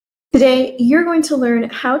Today, you're going to learn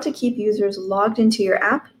how to keep users logged into your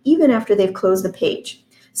app even after they've closed the page.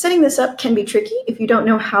 Setting this up can be tricky if you don't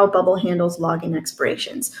know how Bubble handles login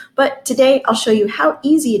expirations, but today I'll show you how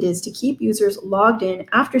easy it is to keep users logged in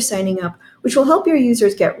after signing up, which will help your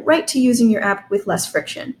users get right to using your app with less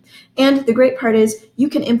friction. And the great part is you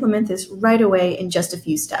can implement this right away in just a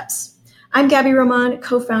few steps. I'm Gabby Roman,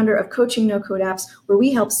 co-founder of Coaching No Code Apps, where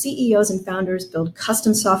we help CEOs and founders build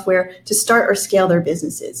custom software to start or scale their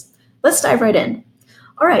businesses. Let's dive right in.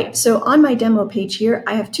 All right, so on my demo page here,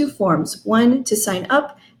 I have two forms, one to sign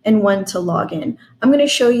up and one to log in. I'm going to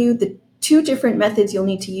show you the two different methods you'll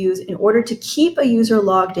need to use in order to keep a user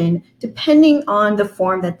logged in, depending on the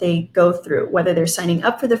form that they go through, whether they're signing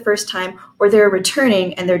up for the first time or they're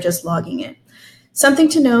returning and they're just logging in. Something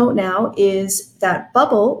to know now is that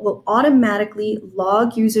Bubble will automatically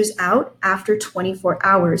log users out after 24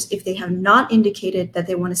 hours if they have not indicated that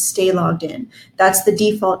they want to stay logged in. That's the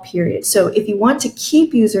default period. So if you want to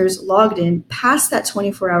keep users logged in past that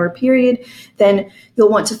 24-hour period, then you'll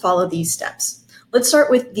want to follow these steps. Let's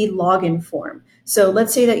start with the login form. So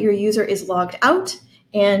let's say that your user is logged out,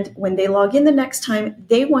 and when they log in the next time,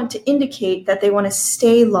 they want to indicate that they want to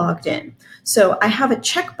stay logged in. So I have a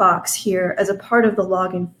checkbox here as a part of the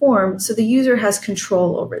login form, so the user has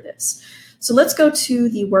control over this. So let's go to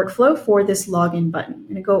the workflow for this login button. I'm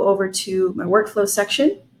going to go over to my workflow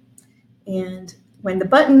section, and when the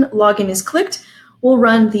button login is clicked, we'll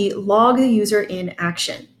run the log the user in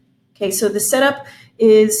action. Okay, so the setup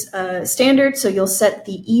is standard, so you'll set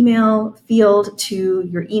the email field to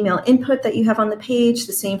your email input that you have on the page,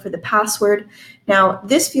 the same for the password. Now,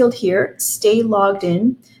 this field here, stay logged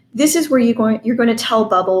in, this is where you're going to tell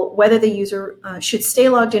Bubble whether the user should stay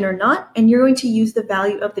logged in or not, and you're going to use the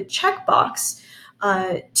value of the checkbox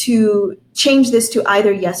to change this to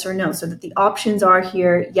either yes or no, so that the options are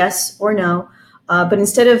here, yes or no, but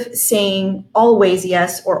instead of saying always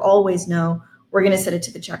yes or always no, we're going to set it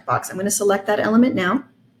to the checkbox. I'm going to select that element now,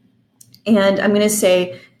 and I'm going to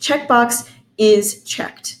say checkbox is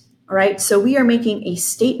checked. All right, so we are making a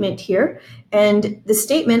statement here, and the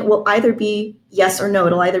statement will either be yes or no.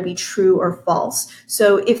 It'll either be true or false.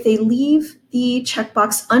 So if they leave the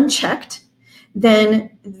checkbox unchecked,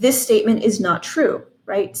 then this statement is not true,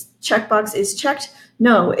 right? Checkbox is checked.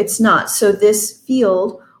 No, it's not. So this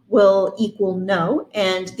field will equal no,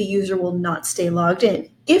 and the user will not stay logged in.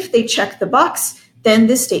 If they check the box, then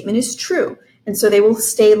this statement is true. And so they will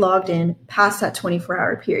stay logged in past that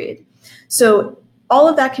 24-hour period. So all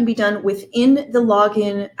of that can be done within the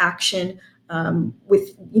login action.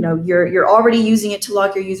 You're already using it to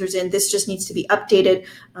log your users in. This just needs to be updated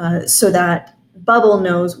so that Bubble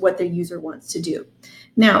knows what the user wants to do.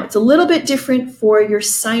 Now, it's a little bit different for your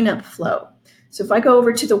sign-up flow. So if I go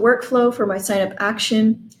over to the workflow for my sign-up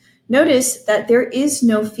action, notice that there is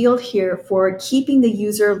no field here for keeping the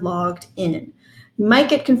user logged in. You might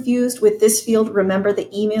get confused with this field, remember the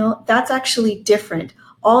email. That's actually different.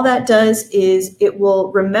 All that does is it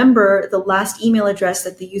will remember the last email address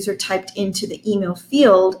that the user typed into the email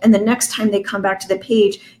field, and the next time they come back to the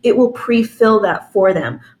page, it will pre-fill that for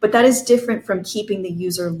them. But that is different from keeping the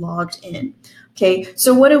user logged in. Okay,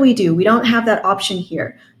 so what do? We don't have that option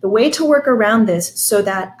here. The way to work around this so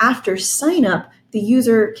that after sign up, the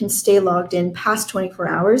user can stay logged in past 24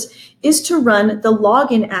 hours is to run the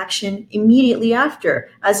login action immediately after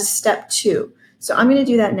as a step 2. So I'm going to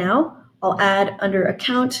do that now. I'll add under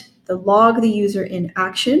account the log the user in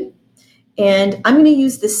action, and I'm going to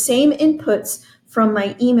use the same inputs from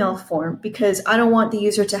my email form because I don't want the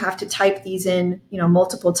user to have to type these in,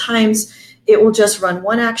 multiple times. It will just run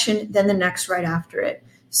one action, then the next right after it.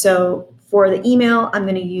 So for the email, I'm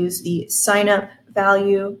going to use the sign up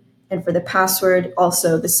value, and for the password,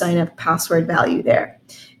 also the sign up password value there.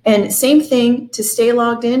 And same thing to stay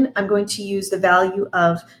logged in, I'm going to use the value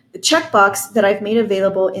of the checkbox that I've made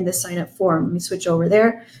available in the sign up form. Let me switch over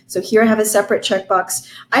there. So here I have a separate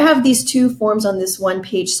checkbox. I have these two forms on this one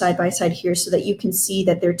page side by side here so that you can see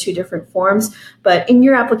that they're two different forms. But in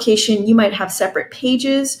your application, you might have separate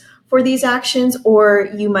pages for these actions, or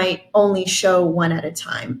you might only show one at a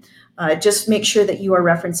time. Just make sure that you are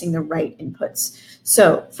referencing the right inputs.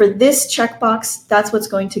 So for this checkbox, that's what's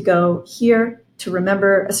going to go here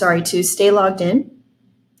to stay logged in.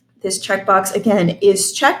 This checkbox, again,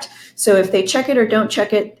 is checked. So if they check it or don't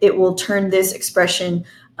check it, it will turn this expression,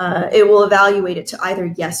 it will evaluate it to either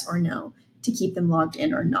yes or no to keep them logged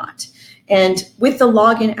in or not. And with the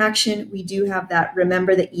login action, we do have that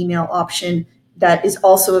remember the email option that is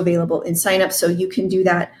also available in signup. So you can do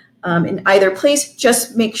that in either place.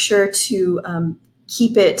 Just make sure to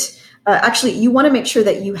keep it Actually, you want to make sure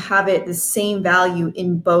that you have it the same value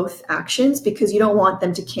in both actions because you don't want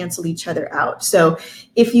them to cancel each other out. So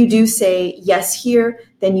if you do say yes here,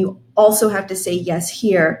 then you also have to say yes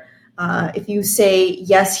here. If you say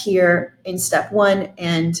yes here in step 1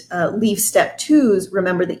 and leave step 2's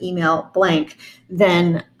remember the email blank,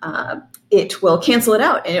 then it will cancel it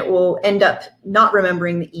out and it will end up not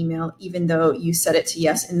remembering the email even though you set it to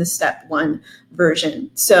yes in the step 1 version.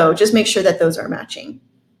 So just make sure that those are matching.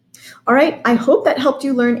 All right, I hope that helped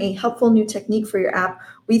you learn a helpful new technique for your app.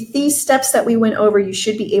 With these steps that we went over, you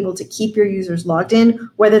should be able to keep your users logged in,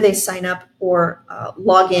 whether they sign up or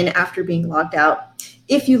log in after being logged out.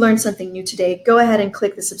 If you learned something new today, go ahead and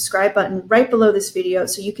click the subscribe button right below this video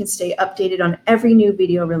so you can stay updated on every new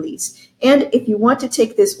video release. And if you want to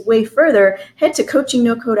take this way further, head to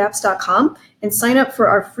coachingnocodeapps.com and sign up for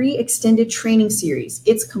our free extended training series.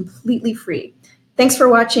 It's completely free. Thanks for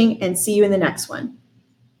watching and see you in the next one.